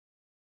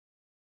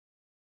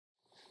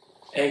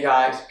Hey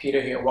guys,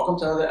 Peter here. Welcome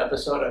to another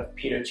episode of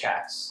Peter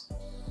Chats.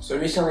 So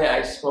recently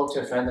I spoke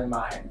to a friend of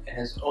mine and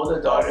his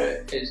older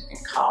daughter is in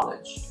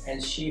college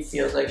and she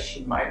feels like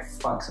she might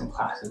flunk some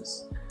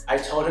classes. I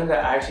told him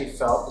that I actually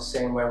felt the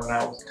same way when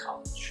I was in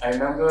college. I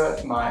remember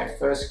my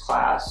first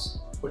class,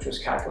 which was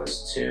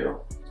Calculus 2.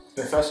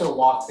 The professor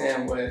walked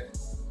in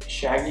with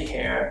shaggy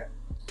hair,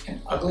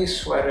 an ugly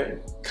sweater,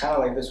 kind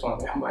of like this one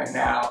that I'm wearing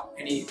now,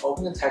 and he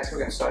opened the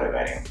textbook and started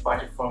writing a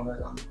bunch of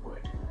formulas on the board.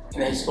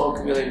 And he spoke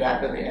really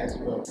rapidly as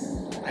he wrote.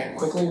 I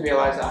quickly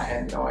realized I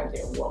had no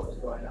idea what was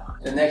going on.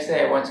 The next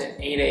day I went to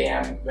an 8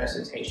 a.m.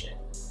 recitation,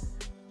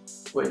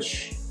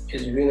 which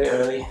is really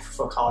early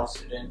for a college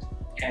student.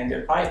 And there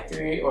were probably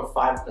 3 or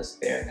 5 of us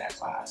there in that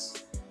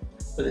class.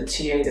 But the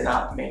TA did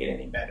not make it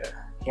any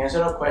better. He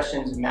answered our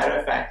questions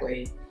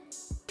matter-of-factly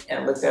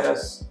and looked at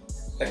us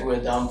like we were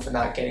dumb for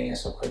not getting it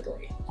so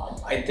quickly.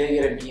 I did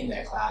get a B in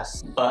that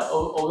class, but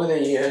over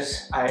the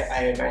years,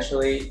 I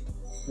eventually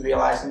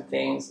realized some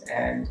things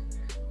and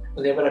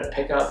was able to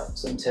pick up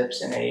some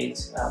tips and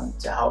aids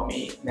to help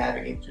me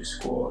navigate through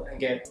school and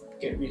get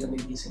reasonably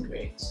decent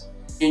grades.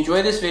 If you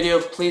enjoyed this video,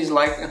 please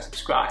like and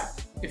subscribe.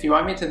 If you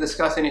want me to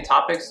discuss any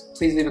topics,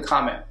 please leave a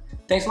comment.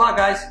 Thanks a lot,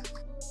 guys.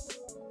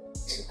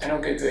 I know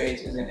good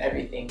grades isn't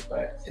everything,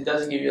 but it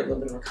does give you a little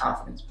bit of a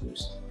confidence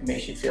boost. It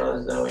makes you feel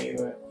as though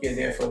you're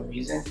there for a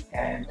reason,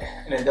 and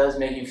it does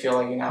make you feel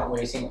like you're not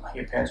wasting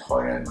your parents'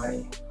 hard-earned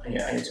money on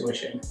your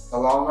tuition. In the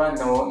long run,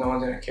 no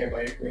one's going to care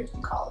about your grades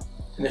in college.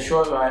 In the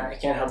short run, it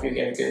can help you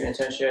get a good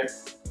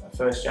internship, a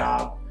first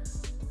job,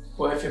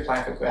 or if you're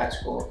applying for grad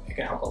school, it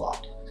can help a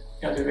lot.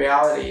 You know, the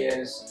reality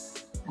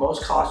is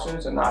most college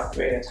students are not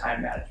great at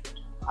time management.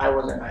 I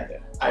wasn't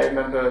either. I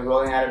remember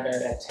rolling out of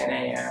bed at 10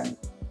 a.m.,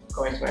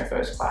 going to my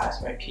first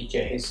class, my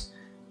PJs,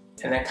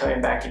 and then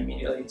coming back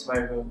immediately to my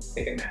room to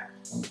take a nap.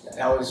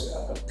 That was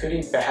a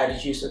pretty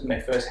bad use of my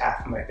first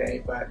half of my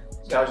day, but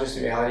that was just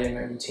the reality of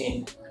my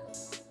routine.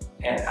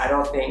 And I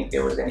don't think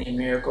there was any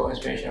miracle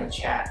inspirational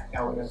chat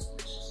that would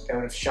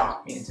have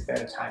shocked me into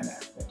better time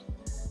management.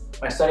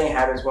 My studying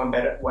habits weren't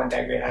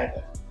that great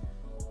either.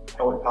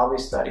 I would probably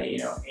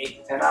study,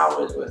 8 to 10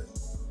 hours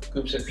with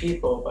groups of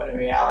people, but in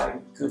reality,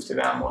 goofed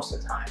around most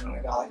of the time. I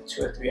only got like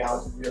 2 or 3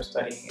 hours of real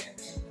studying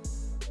in.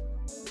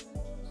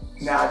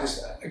 Now,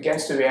 just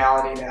against the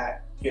reality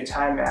that your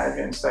time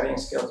management and studying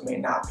skills may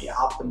not be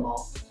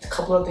optimal, a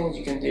couple of things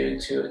you can do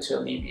to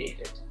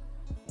alleviate it.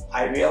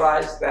 I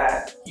realized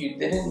that you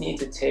didn't need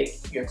to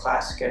take your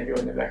class schedule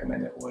in the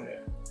recommended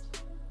order.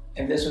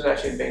 And this was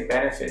actually a big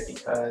benefit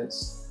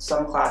because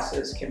some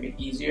classes can be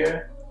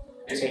easier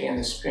to take in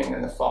the spring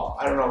and the fall.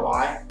 I don't know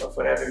why, but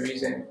for whatever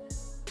reason,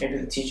 maybe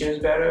the teacher is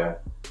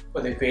better,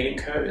 or the grading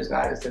curve is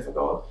not as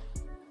difficult,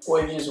 or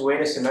if you just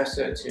wait a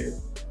semester or 2,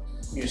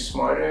 you're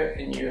smarter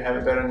and you have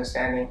a better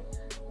understanding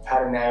of how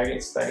to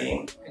navigate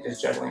studying and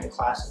just juggling your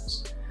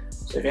classes.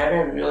 So if you're having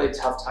a really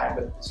tough time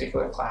with a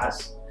particular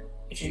class,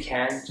 if you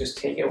can, just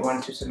take it 1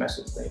 or 2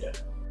 semesters later.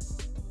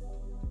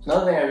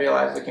 Another thing I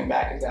realized looking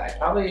back is that I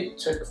probably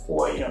took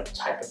 4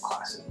 type of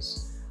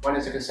classes. One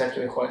is a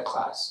conceptually recorded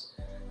class,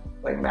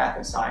 like math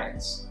and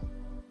science.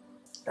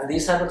 Now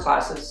these type of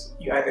classes,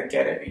 you either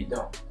get it or you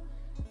don't.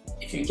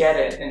 If you get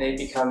it, and it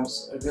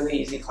becomes a really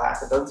easy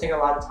class, it doesn't take a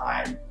lot of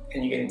time,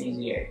 and you get an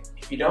easy A.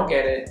 If you don't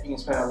get it, you can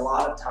spend a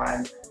lot of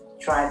time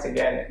trying to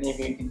get it, and if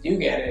you do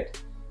get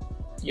it,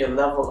 your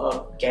level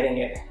of getting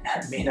it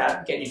may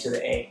not get you to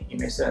the A. You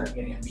may still end up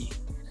getting a B.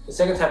 The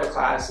second type of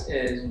class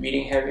is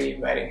reading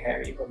heavy, writing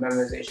heavy, or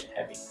memorization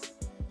heavy.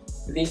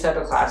 For these type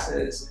of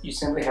classes, you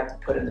simply have to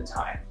put in the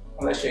time.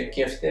 Unless you're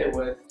gifted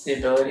with the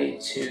ability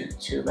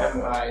to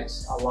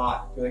memorize a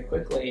lot really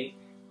quickly,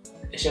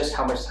 it's just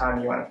how much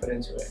time you want to put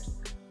into it.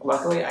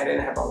 Luckily, I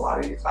didn't have a lot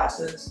of these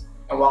classes,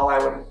 and while I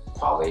would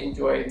probably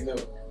enjoy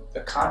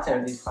the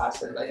content of these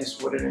classes, I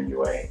just wouldn't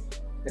enjoy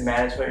the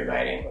mandatory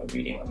writing or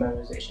reading or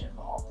memorization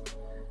involved.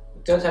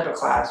 The third type of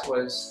class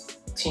was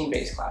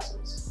team-based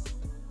classes.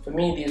 For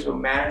me, these were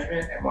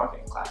management and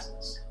marketing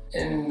classes.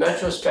 In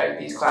retrospect,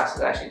 these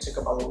classes actually took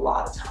up a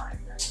lot of time.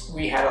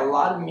 We had a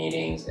lot of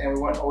meetings and we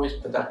weren't always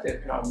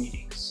productive in our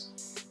meetings.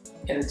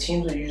 And the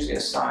teams were usually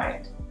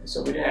assigned,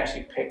 so we didn't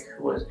actually pick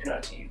who was in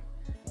our team.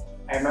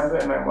 I remember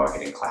in my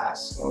marketing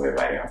class, when we were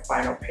writing our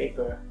final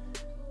paper,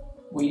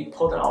 we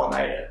pulled an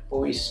all-nighter, but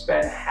we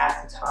spent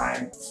half the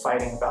time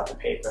fighting about the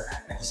paper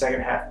and the second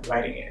half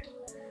writing it.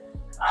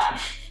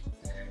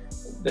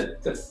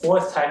 The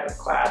fourth type of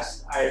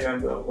class I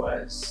remember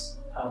was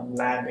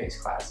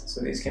lab-based classes. So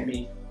these can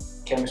be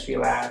chemistry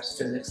labs,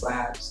 physics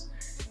labs,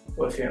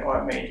 or if you're an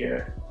art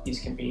major,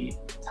 these can be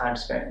time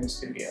spent in the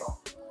studio.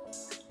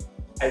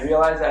 I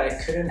realized that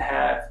I couldn't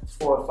have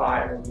 4 or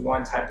 5 of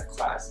one type of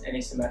class any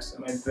semester.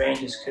 My brain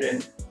just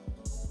couldn't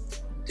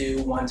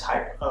do one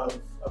type of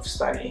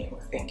studying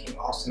or thinking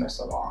all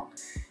semester long.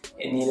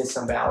 It needed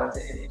some balance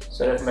in it.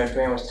 So if my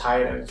brain was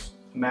tired of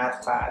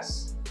math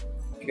class,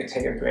 I could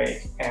take a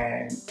break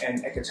and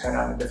I could turn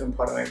on a different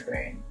part of my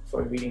brain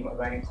for a reading or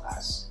writing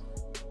class.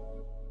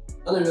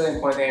 Another really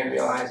important thing I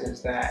realized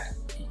is that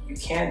you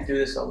can't do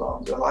this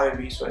alone. There are a lot of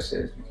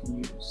resources you can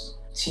use.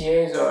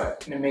 TAs are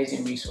an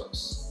amazing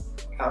resource.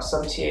 Now,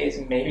 some TAs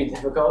may be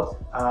difficult,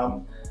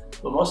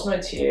 but most of my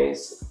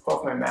TAs,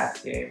 apart from my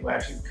math TA, were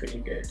actually pretty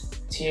good.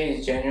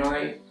 TAs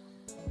genuinely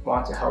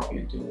want to help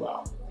you do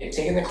well. They've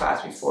taken the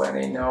class before and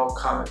they know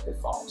common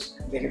pitfalls.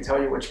 They can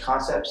tell you which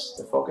concepts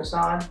to focus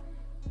on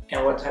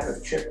and what type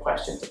of trick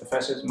questions the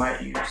professors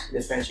might use to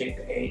differentiate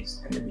the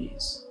A's and the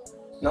B's.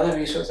 Another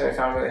resource that I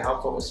found really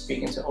helpful was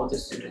speaking to older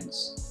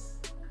students.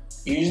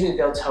 Usually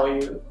they'll tell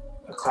you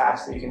a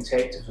class that you can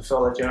take to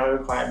fulfill a general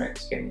requirement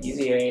to get an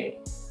easy A,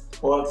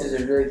 or if there's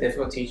a really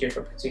difficult teacher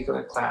for a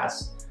particular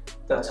class,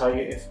 they'll tell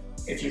you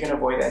if you can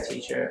avoid that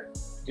teacher,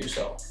 do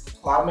so.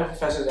 A lot of my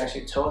professors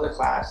actually told the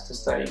class to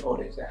study old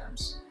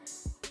exams.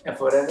 And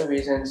for whatever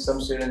reason,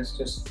 some students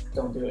just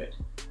don't do it.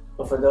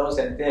 But for those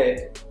that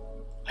did,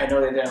 I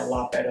know they did a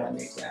lot better on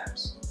the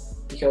exams.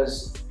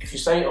 Because if you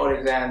study old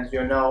exams,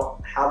 you'll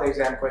know how the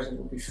exam questions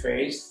will be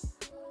phrased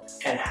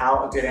and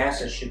how a good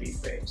answer should be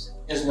phrased.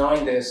 Just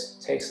knowing this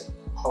takes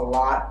a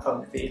lot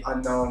of the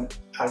unknown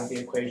out of the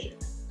equation.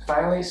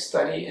 Finally,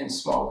 study in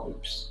small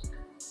groups.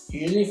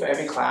 Usually for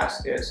every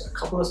class, there's a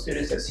couple of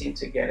students that seem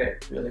to get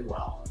it really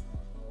well.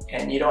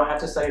 And you don't have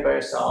to study by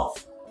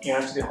yourself. You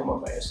don't have to do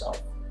homework by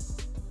yourself.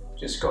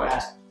 Just go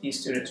ask these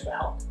students for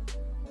help.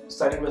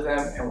 Study with them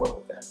and work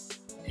with them.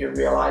 You'll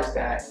realize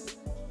that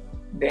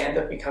they end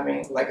up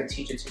becoming like a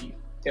teacher to you.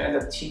 They end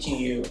up teaching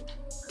you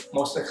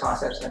most of the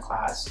concepts in the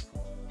class,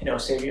 and it'll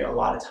save you a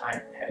lot of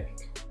time and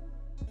headache.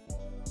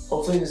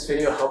 Hopefully this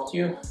video helped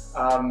you.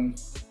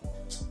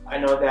 I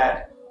know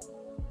that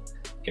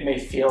it may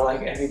feel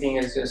like everything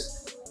is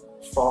just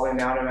falling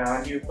down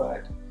around you,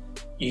 but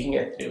you can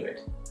get through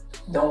it.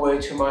 Don't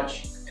worry too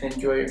much and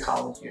enjoy your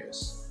college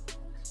years.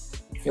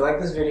 If you like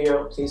this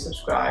video, please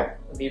subscribe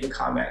and leave a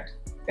comment.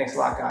 Thanks a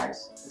lot,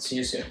 guys, and see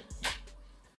you soon.